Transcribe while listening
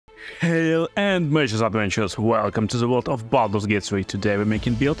Hail and Mages Adventures, welcome to the world of Baldurs Gate 3. Today we're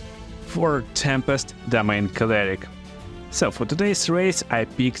making build for Tempest domain Cleric. So for today's race I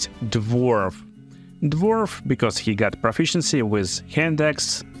picked Dwarf. Dwarf because he got proficiency with hand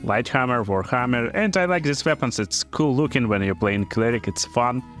axe, light hammer, warhammer, and I like these weapons. It's cool looking when you're playing Cleric, it's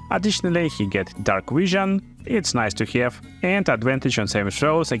fun. Additionally, he get dark vision, it's nice to have, and advantage on saving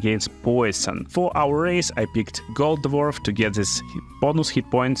throws against poison. For our race I picked Gold Dwarf to get this bonus hit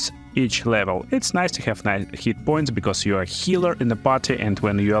points each level. It's nice to have nice hit points because you're a healer in the party, and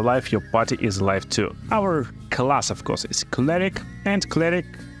when you're alive your party is alive too. Our class of course is Cleric, and Cleric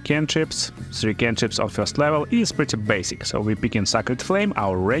cantrips, 3 cantrips on first level is pretty basic. So we pick in Sacred Flame,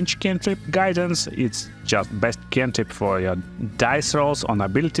 our range cantrip, Guidance, it's just best cantrip for your dice rolls, on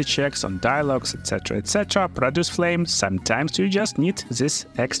ability checks, on dialogues, etc, etc. Produce Flame, sometimes you just need this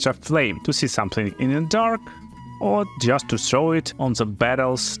extra flame to see something in the dark, or just to throw it on the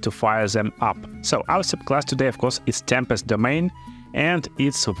battles to fire them up. So our subclass today of course is Tempest domain, and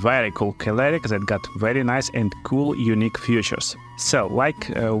it's a very cool Cleric that got very nice and cool unique features. So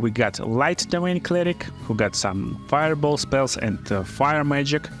we got Light domain Cleric, who got some fireball spells and fire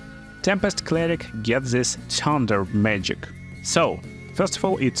magic. Tempest Cleric gets this thunder magic. So first of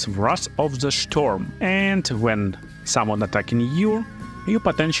all it's Wrath of the Storm, and when someone attacking you, you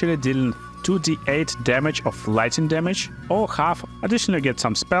potentially dealing 2d8 damage of lightning damage, or half. Additionally you get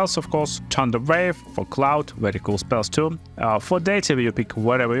some spells of course, Thunder Wave for Cloud, very cool spells too. For dative you pick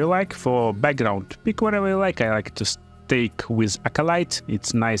whatever you like, for background pick whatever you like. I like to stick with Acolyte,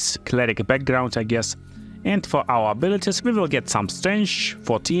 it's nice Cleric background I guess. And for our abilities we will get some Strength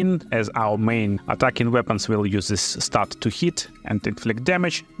 14, as our main attacking weapons will use this stat to hit and inflict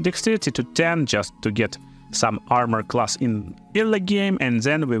damage. Dexterity to 10 just to get some armor class in early game, and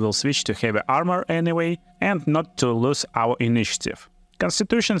then we will switch to heavy armor anyway, and not to lose our initiative.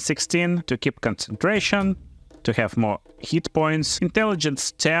 Constitution 16 to keep concentration, to have more hit points.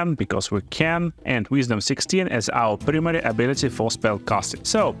 Intelligence 10 because we can, and Wisdom 16 as our primary ability for spell casting.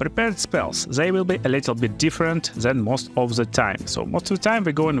 So prepared spells, they will be a little bit different than most of the time. So most of the time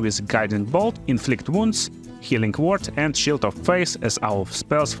we're going with Guiding Bolt, Inflict Wounds, Healing Word and Shield of Faith as our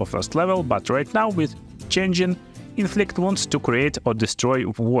spells for first level, but right now with changing Inflict Wounds to create or destroy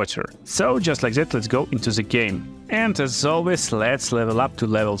water. So just like that, let's go into the game. And as always, let's level up to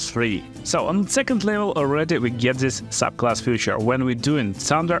level 3. So on second level already we get this subclass feature. When we're doing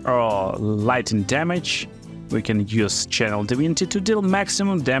thunder or lightning damage, we can use Channel Divinity to deal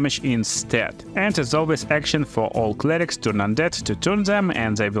maximum damage instead. And as always, action for all clerics turn undead to turn them,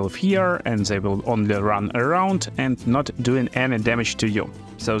 and they will fear and they will only run around and not doing any damage to you.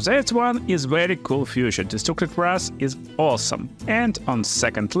 So that one is very cool feature. Destructive Wrath is awesome. And on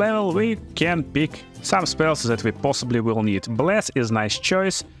second level we can pick some spells that we possibly will need. Bless is nice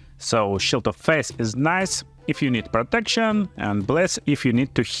choice, so Shield of Faith is nice if you need protection, and Bless if you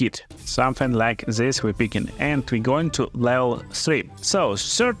need to hit. Something like this we're picking, and we're going to level 3. So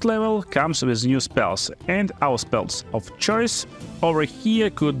third level comes with new spells, and our spells of choice over here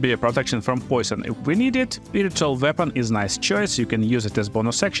could be a protection from poison if we need it. Spiritual Weapon is nice choice, you can use it as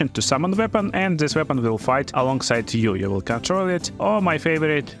bonus action to summon weapon, and this weapon will fight alongside you, you will control it. Or my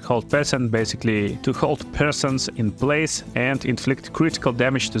favorite, Hold Person, basically to hold persons in place and inflict critical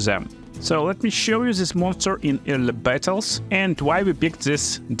damage to them. So let me show you this monster in early battles and why we picked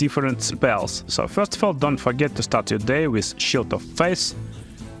these different spells. So first of all, don't forget to start your day with Shield of Faith,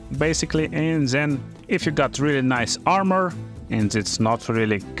 basically, and then if you got really nice armor, and it's not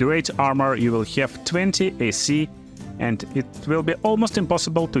really great armor, you will have 20 AC, and it will be almost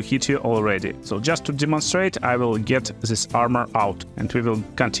impossible to hit you already. So just to demonstrate, I will get this armor out, and we will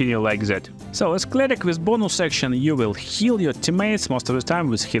continue like that. So as Cleric with bonus action, you will heal your teammates most of the time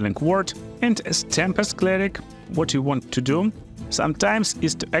with Healing Word, and as Tempest Cleric, what you want to do sometimes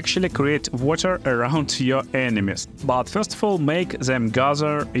is to actually create water around your enemies. But first of all, make them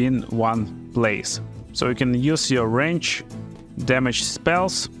gather in one place. So you can use your range damage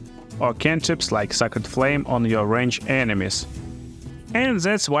spells or cantrips like Sacred Flame on your range enemies. And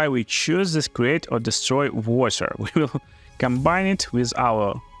that's why we choose this Create or Destroy Water. We will combine it with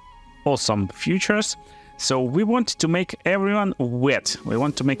our awesome features. So we want to make everyone wet.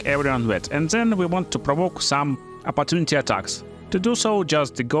 And then we want to provoke some opportunity attacks. To do so,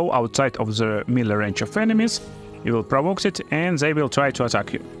 just go outside of the melee range of enemies. You will provoke it and they will try to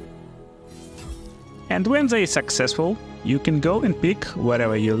attack you. And when they are successful, you can go and pick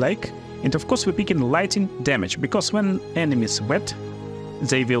whatever you like. And of course we're picking lightning damage, because when enemies wet,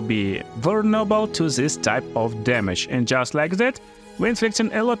 they will be vulnerable to this type of damage. And just like that, we're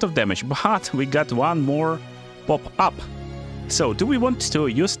inflicting a lot of damage. But we got one more pop-up. So, do we want to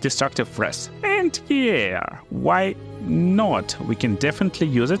use Destructive Thrust? And yeah, why not? We can definitely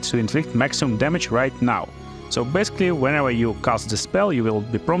use it to inflict maximum damage right now. So basically, whenever you cast the spell, you will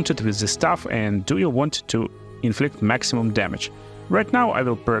be prompted with the stuff, and do you want to inflict maximum damage? Right now, I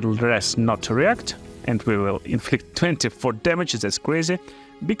will press not to react, and we will inflict 24 damage. That's crazy.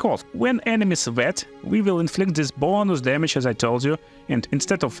 Because when enemies wet, we will inflict this bonus damage, as I told you, and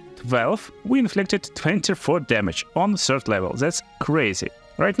instead of 12, we inflicted 24 damage on 3rd level. That's crazy.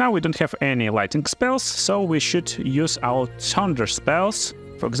 Right now we don't have any lightning spells, so we should use our thunder spells.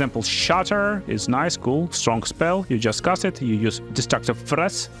 For example, Shatter is nice, cool, strong spell. You just cast it, you use Destructive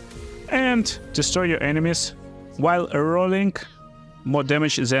Thrust, and destroy your enemies while rolling more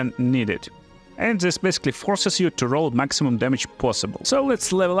damage than needed. And this basically forces you to roll maximum damage possible. So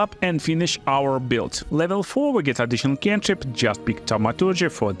let's level up and finish our build. Level 4 we get additional cantrip, just pick Thaumaturgy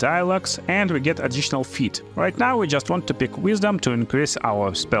for dialogues, and we get additional feat. Right now we just want to pick Wisdom to increase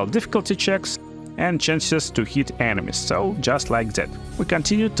our spell difficulty checks and chances to hit enemies, so just like that. We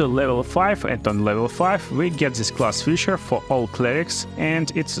continue to level 5, and on level 5 we get this class feature for all clerics,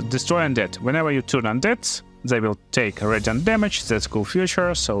 and it's Destroy Undead. Whenever you turn undead, they will take radiant damage. That's cool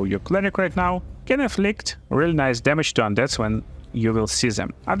feature, so your cleric right now can inflict really nice damage to undeads when you will see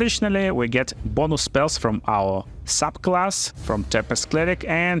them. Additionally, we get bonus spells from our subclass, from Tempest Cleric,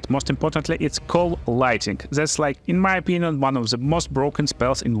 and most importantly, it's Call Lighting. That's like, in my opinion, one of the most broken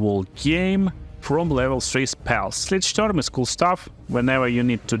spells in whole game from level 3 spells. Slit Storm is cool stuff. Whenever you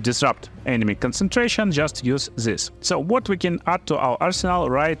need to disrupt enemy concentration, just use this. So what we can add to our arsenal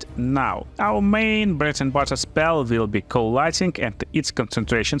right now? Our main bread and butter spell will be Call Lighting, and it's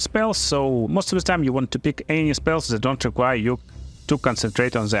concentration spell, so most of the time you want to pick any spells that don't require you to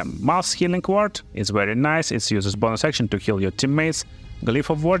concentrate on them. Mass Healing Ward is very nice, it uses bonus action to heal your teammates.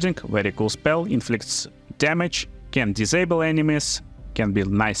 Glyph of Warding, very cool spell, inflicts damage, can disable enemies, can be a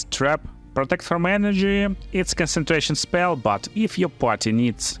nice trap. Protect from Energy, it's concentration spell, but if your party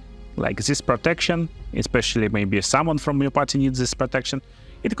needs like this protection, especially maybe someone from your party needs this protection,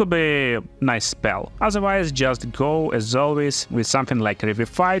 it could be a nice spell. Otherwise, just go as always with something like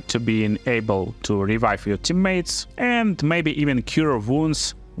Revivify to be able to revive your teammates, and maybe even Cure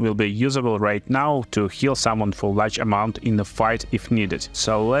Wounds will be usable right now to heal someone for large amount in the fight if needed.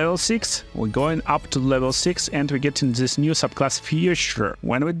 So level 6, we're going up to level 6, and we're getting this new subclass feature.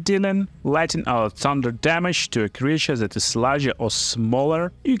 When we're dealing lightning or thunder damage to a creature that is larger or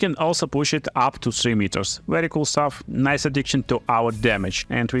smaller, you can also push it up to 3 meters. Very cool stuff, nice addition to our damage,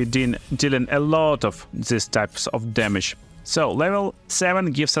 and we're dealing a lot of these types of damage. So level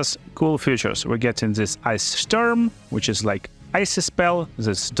 7 gives us cool features. We're getting this Ice Storm, which is like icy spell,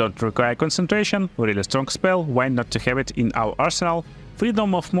 this don't require concentration, really strong spell, why not to have it in our arsenal.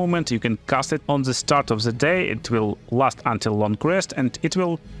 Freedom of movement, you can cast it on the start of the day, it will last until long rest, and it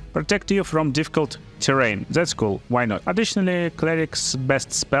will protect you from difficult terrain. That's cool, why not? Additionally, Cleric's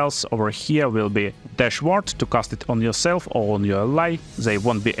best spells over here will be Dash Ward to cast it on yourself or on your ally. They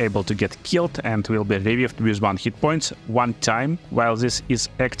won't be able to get killed and will be revived with 1 hit point one time while this is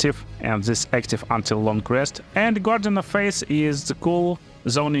active, and this active until long rest. And Guardian of Faith is the cool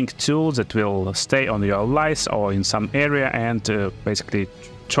zoning tool that will stay on your allies or in some area and basically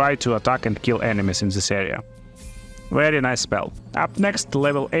try to attack and kill enemies in this area. Very nice spell. Up next,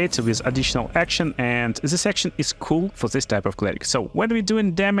 level 8 with additional action, and this action is cool for this type of cleric. So when we're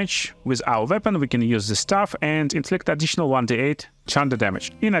doing damage with our weapon, we can use this stuff and inflict additional 1d8 thunder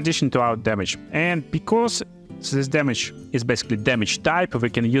damage in addition to our damage. And because this damage is basically damage type, we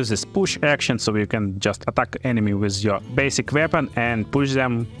can use this push action, so you can just attack enemy with your basic weapon and push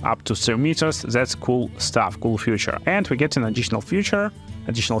them up to 3 meters. That's cool stuff, cool feature. And we get an additional feature,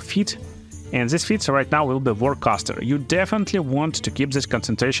 additional feat. And this feat right now will be Warcaster. You definitely want to keep this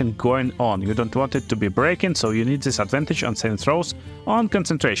concentration going on. You don't want it to be breaking, so you need this advantage on saving throws on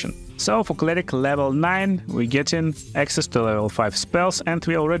concentration. So for Cleric level 9, we're getting access to level 5 spells, and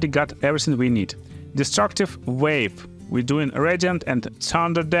we already got everything we need. Destructive Wave. We're doing Radiant and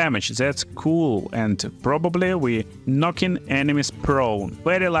Thunder damage. That's cool, and probably we're knocking enemies prone.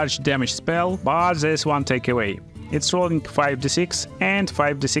 Very large damage spell, but there's one takeaway. It's rolling 5d6 and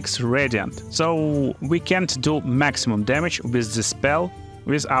 5d6 radiant, so we can't do maximum damage with this spell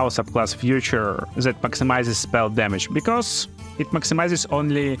with our subclass feature that maximizes spell damage, because it maximizes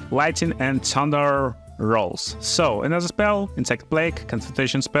only lightning and thunder rolls. So another spell, Insect Plague,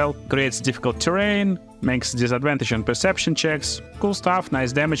 concentration spell, creates difficult terrain, makes disadvantage on perception checks. Cool stuff,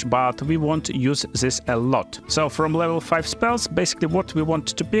 nice damage, but we won't use this a lot. So from level 5 spells, basically what we want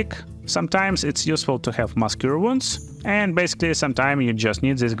to pick. Sometimes it's useful to have Mass Cure Wounds, and basically sometimes you just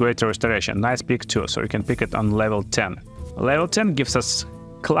need this Greater Restoration. Nice pick too, so you can pick it on level 10. Level 10 gives us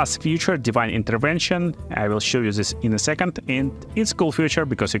class feature Divine Intervention. I will show you this in a second, and it's a cool feature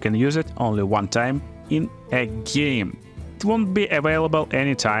because you can use it only one time in a game. It won't be available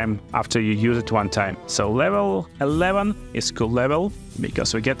anytime after you use it one time. So level 11 is cool level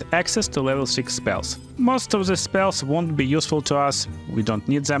because we get access to level 6 spells. Most of the spells won't be useful to us, we don't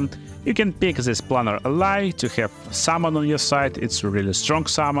need them. You can pick this Planner Ally to have summon on your side, it's a really strong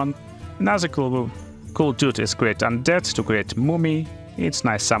summon. Another cool dude is Create Undead to create Mummy. It's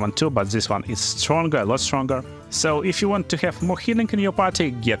nice summon too, but this one is stronger, a lot stronger. So if you want to have more healing in your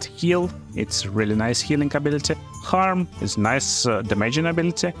party, get Heal. It's really nice healing ability. Harm is nice damaging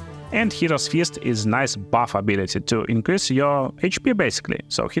ability. And Hero's Feast is nice buff ability to increase your HP basically.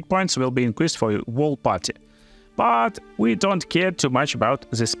 So hit points will be increased for your whole party. But we don't care too much about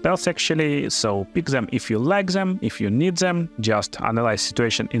the spells actually, so pick them if you like them, if you need them, just analyze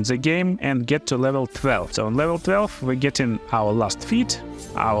situation in the game and get to level 12. So on level 12 we're getting our last feat,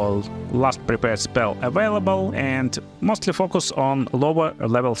 our last prepared spell available, and mostly focus on lower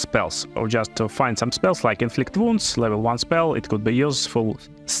level spells, or just to find some spells like Inflict Wounds, level 1 spell, it could be useful.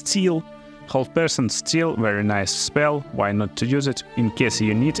 Steal, Hold Person Steal, very nice spell, why not to use it in case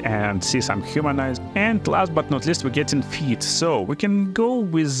you need and see some humanize. And last but not least we're getting Feat, so we can go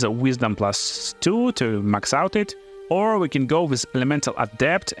with Wisdom +2 to max out it, or we can go with Elemental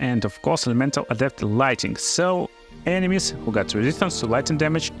Adept and of course Elemental Adept Lighting. So enemies who got resistance to lightning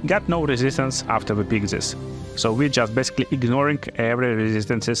damage got no resistance after we pick this. So we're just basically ignoring every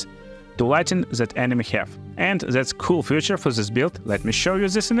resistances to lighting that enemy have. And that's cool feature for this build. Let me show you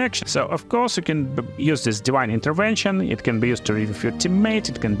this in action. So of course you can use this Divine Intervention, it can be used to revive your teammate,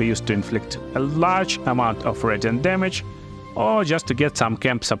 it can be used to inflict a large amount of radiant damage, or just to get some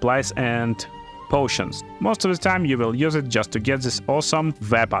camp supplies and potions. Most of the time you will use it just to get this awesome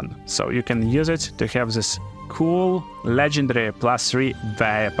weapon. So you can use it to have this cool legendary +3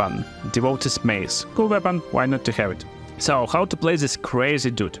 weapon, Devotee's Mace. Cool weapon, why not to have it? So how to play this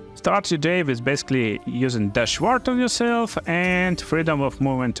crazy dude? Start your day with basically using Dash Ward on yourself and Freedom of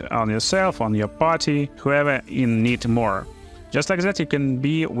Movement on yourself, on your party, whoever in need more. Just like that you can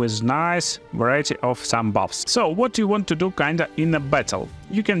be with nice variety of some buffs. So what you want to do kinda in a battle?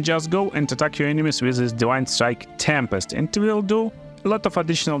 You can just go and attack your enemies with this Divine Strike Tempest, and it will do a lot of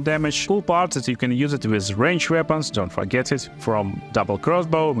additional damage. Cool part is you can use it with range weapons, don't forget it, from double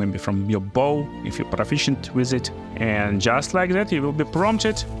crossbow, maybe from your bow if you're proficient with it. And just like that you will be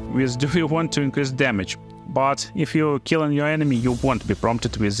prompted with do you want to increase damage. But if you're killing your enemy you won't be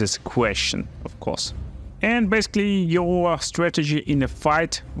prompted with this question, of course. And basically your strategy in a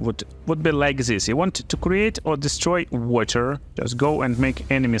fight would be like this. You want to create or destroy water. Just go and make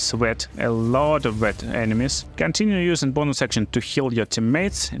enemies wet, a lot of wet enemies. Continue using bonus action to heal your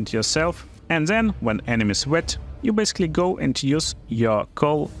teammates and yourself. And then when enemies wet, you basically go and use your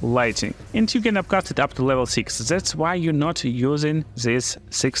Call Lighting. And you can upcast it up to level 6. That's why you're not using these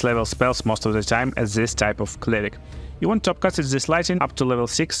 6 level spells most of the time as this type of cleric. You want to upcast this lighting up to level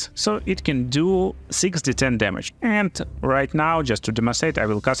 6, so it can do 6d10 damage. And right now, just to demonstrate, I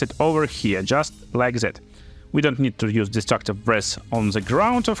will cast it over here, just like that. We don't need to use Destructive Breath on the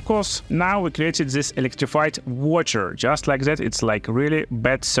ground, of course. Now we created this Electrified Water, just like that. It's like really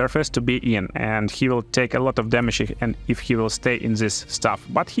bad surface to be in, and he will take a lot of damage and if he will stay in this stuff.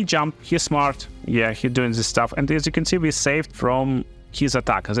 But he jumped, he's smart, yeah, he's doing this stuff, and as you can see, we saved from his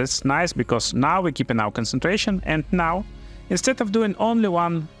attack. That's nice because now we're keeping our concentration, and now instead of doing only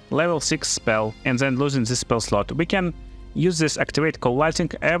one level 6 spell and then losing this spell slot, we can use this Activate Call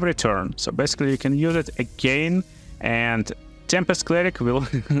Lighting every turn. So basically you can use it again, and Tempest Cleric will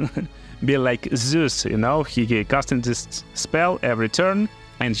be like ZEUS, you know, he casting this spell every turn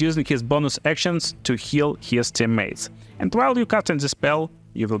and using his bonus actions to heal his teammates. And while you casting the spell,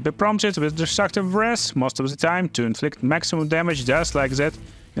 you will be prompted with Destructive Breath most of the time to inflict maximum damage, just like that,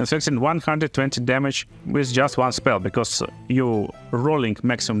 inflicting 120 damage with just one spell, because you rolling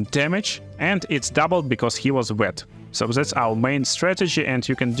maximum damage and it's doubled because he was wet. So that's our main strategy, and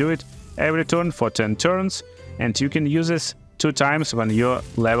you can do it every turn for 10 turns, and you can use this 2 times when you're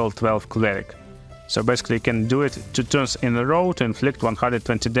level 12 Cleric. So basically you can do it 2 turns in a row to inflict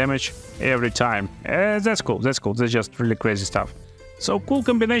 120 damage every time. That's cool, that's just really crazy stuff. So cool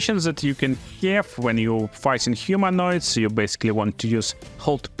combinations that you can have when you're fighting humanoids. You basically want to use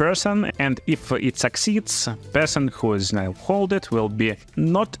Hold Person, and if it succeeds, person who is now holded will be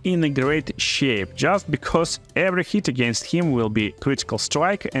not in a great shape, just because every hit against him will be critical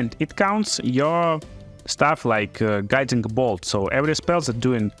strike and it counts your stuff like Guiding Bolt, so every spell that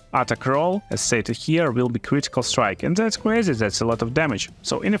doing attack roll, as stated here, will be critical strike, and that's crazy, that's a lot of damage.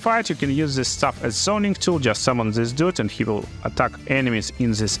 So in a fight you can use this stuff as zoning tool, just summon this dude and he will attack enemies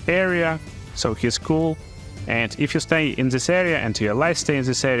in this area, so he's cool. And if you stay in this area and your allies stay in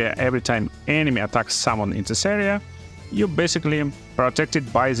this area, every time enemy attacks someone in this area, you're basically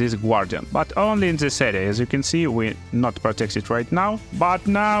protected by this guardian, but only in this area. As you can see, we're not protected right now, but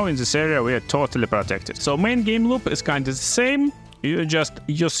now in this area we are totally protected. So main game loop is kind of the same, you just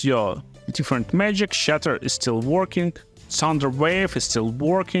use your different magic. Shatter is still working, Thunder Wave is still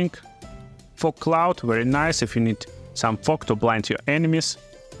working, Fog Cloud, very nice if you need some fog to blind your enemies.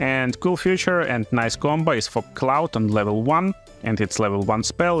 And cool feature and nice combo is Fog Cloud on level 1, and it's level 1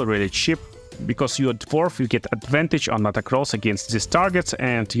 spell, really cheap. Because you're dwarf, you get advantage on attack rolls against these targets,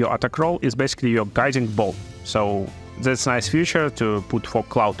 and your attack roll is basically your Guiding Bolt. So that's nice feature to put Fog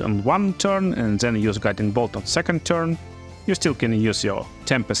Cloud on one turn and then use Guiding Bolt on second turn. You still can use your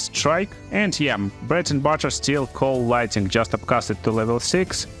Tempest Strike, and yeah, bread and butter still Cold Lighting, just upcast it to level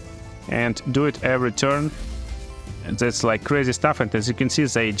 6 and do it every turn. And that's like crazy stuff, and as you can see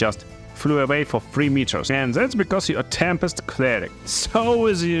they just flew away for 3 meters, and that's because you're a Tempest Cleric. So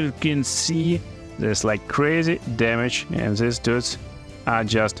as you can see, there's like crazy damage and these dudes are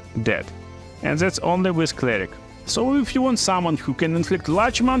just dead. And that's only with Cleric. So if you want someone who can inflict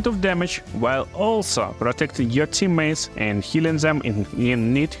large amount of damage while also protecting your teammates and healing them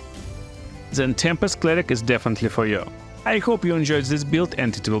in need, then Tempest Cleric is definitely for you. I hope you enjoyed this build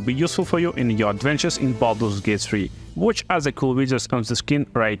and it will be useful for you in your adventures in Baldur's Gate 3. Watch other cool videos on the screen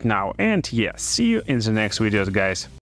right now, and yeah, see you in the next videos, guys.